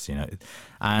Manchester United,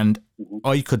 and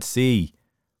I could see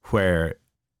where,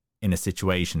 in a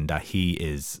situation that he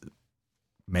is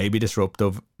maybe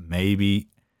disruptive, maybe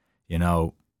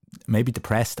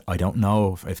depressed. I don't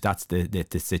know if that's the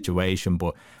situation,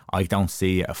 but I don't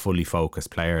see a fully focused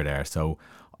player there. So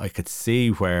I could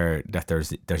see where that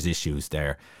there's issues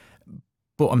there.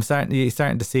 But I'm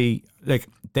starting to see, like,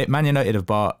 Man United have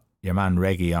bought your man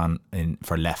Reggie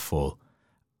for left full.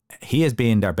 He has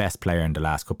been their best player in the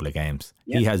last couple of games.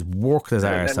 Yeah. He has worked his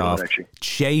arse off,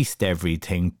 chased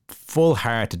everything,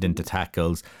 full-hearted into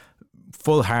tackles,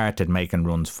 full-hearted making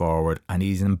runs forward, and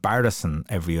he's embarrassing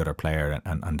every other player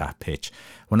on that pitch.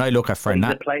 When I look at Fernandes,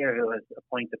 he's a player who has a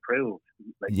point to prove.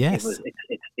 Like, yes,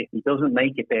 if he doesn't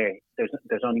make it there,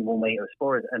 there's only one way to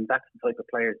score it, and that's the type of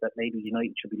players that maybe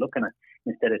United should be looking at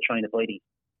instead of trying to buy these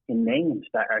in names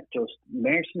that are just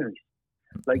mercenaries.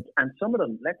 Like, and some of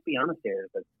them, let's be honest here,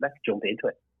 but let's jump into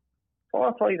it. 4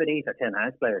 or 5 of these are Ten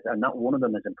Hag players, and not one of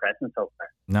them is impressing so far.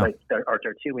 No. Like,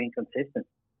 they're too inconsistent.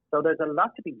 So there's a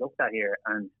lot to be looked at here,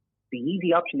 and the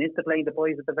easy option is to blame the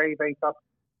boys at the very, very top.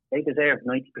 They deserve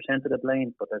 90% of the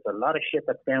blame, but there's a lot of shit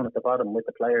that's down at the bottom with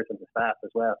the players and the staff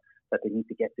as well that they need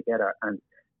to get together. And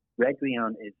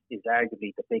Reguilon is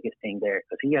arguably the biggest thing there,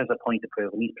 because he has a point to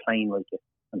prove and he's playing like it.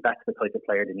 And that's the type of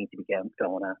player they need to be going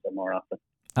after more often.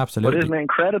 Absolutely. But isn't it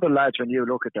incredible, lads, when you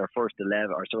look at their first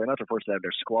 11, or sorry, not their first 11,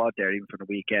 their squad there, even for the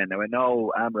weekend. Now, I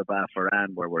know Amrabat,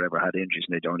 Varane were wherever had injuries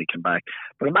and they'd only come back.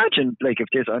 But imagine, like, if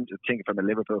this, I'm thinking from a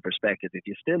Liverpool perspective, if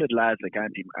you still had lads like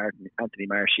Anthony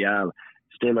Martial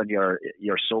still on your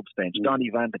subs bench, Donny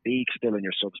van de Beek still on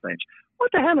your subs bench,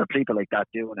 what the hell are people like that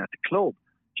doing at the club?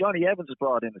 Johnny Evans was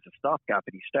brought in as a stopgap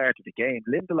and he started the game.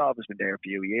 Lindelof has been there a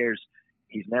few years.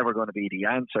 He's never going to be the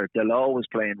answer. Delot was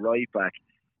playing right back.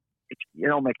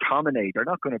 McTominay, they're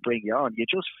not going to bring you on. You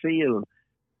just feel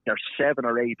there's 7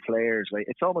 or 8 players. Like,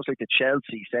 it's almost like the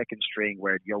Chelsea second string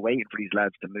where you're waiting for these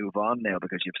lads to move on now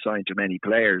because you've signed too many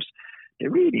players. They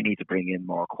really need to bring in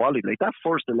more quality. Like, that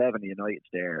first 11 of United's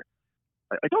there.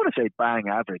 I don't want to say bang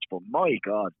average, but my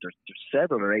God, there's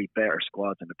 7 or 8 better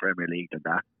squads in the Premier League than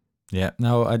that. Yeah,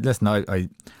 no, listen,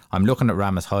 I'm looking at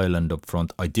Ramis Highland up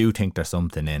front. I do think there's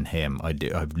something in him.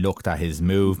 I've looked at his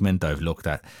movement. I've looked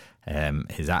at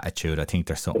his attitude. I think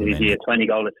there's something But is in he it. a 20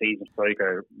 goal a season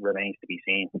striker remains to be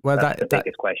seen. Well, that's the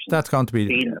biggest question. That's going to be...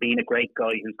 Being a great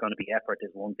guy who's going to be effort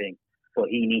is one thing, but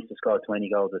he needs to score 20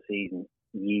 goals a season,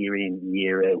 year in,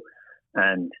 year out.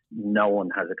 And no one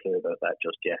has a clue about that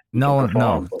just yet. No,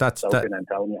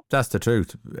 that's the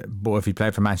truth. But if he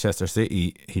played for Manchester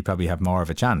City, he'd probably have more of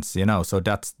a chance, you know. So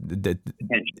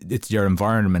it's your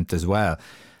environment as well.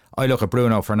 I look at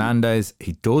Bruno Fernandes.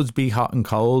 He does be hot and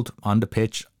cold on the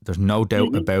pitch. There's no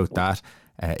doubt about that.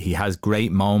 He has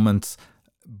great moments,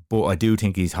 but I do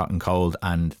think he's hot and cold,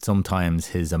 and sometimes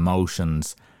his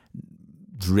emotions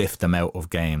drift them out of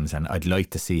games, and I'd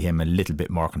like to see him a little bit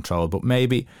more controlled. But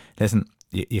maybe, listen,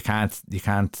 you can't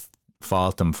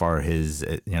fault him for his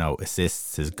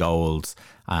assists, his goals,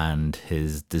 and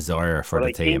his desire for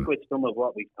the team. I think with some of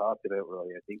what we've talked about, Roy,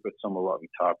 has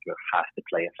to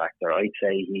play a factor. I'd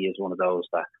say he is one of those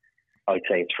that I'd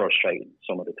say it's frustrating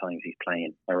some of the times he's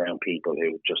playing around people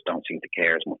who just don't seem to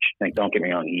care as much. Like, don't get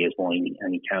me wrong, he is whiny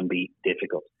and he can be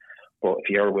difficult, but if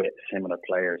you're with similar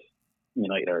players,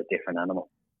 United are a different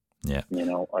animal. Yeah,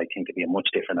 I think it'd be a much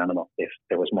different animal if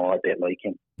there was more a bit like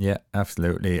him. Yeah,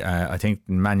 absolutely. I think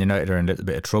Man United are in a little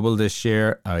bit of trouble this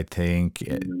year. I think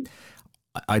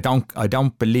I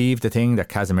don't believe the thing that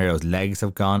Casemiro's legs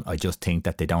have gone. I just think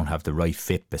that they don't have the right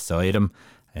fit beside him.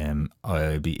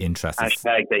 I'd be interested.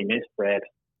 Hashtag they miss Fred.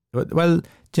 Well,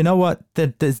 do you know what?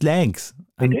 There's legs.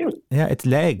 They do. Yeah, it's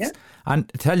legs. Yeah. And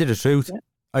to tell you the truth,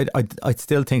 I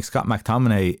still think Scott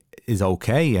McTominay is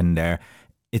okay in there.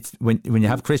 It's when you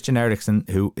have Christian Eriksen,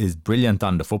 who is brilliant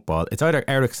on the football, it's either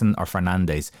Eriksen or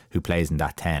Fernandes who plays in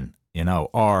that 10,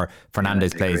 or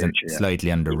Fernandes plays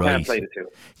slightly on the right. Can't play the two.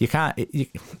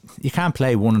 You can't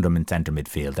play one of them in centre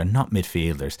midfield. They're not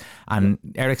midfielders. And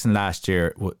Eriksen last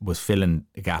year was filling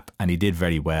the gap, and he did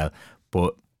very well.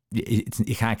 But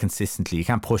you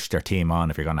can't push their team on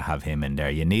if you're going to have him in there.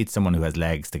 You need someone who has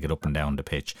legs to get up and down the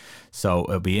pitch. So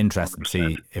it'll be interesting 100%. To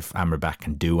see if Amrabat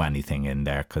can do anything in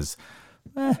there, because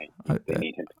I'm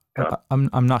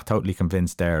not totally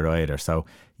convinced there either. So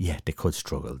yeah, they could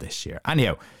struggle this year.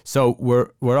 Anyhow, so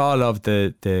we're all of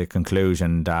the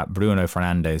conclusion that Bruno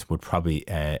Fernandes would probably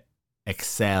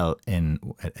excel in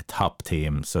a top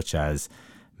team such as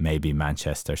maybe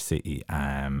Manchester City,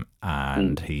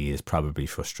 and he is probably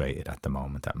frustrated at the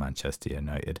moment at Manchester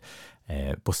United,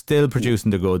 but still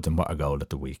producing the goods, and what a goal at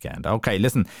the weekend. Okay,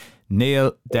 listen,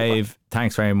 Neil, Dave,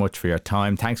 thanks very much for your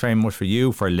time. Thanks very much for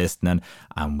you for listening,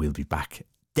 and we'll be back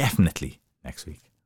definitely next week.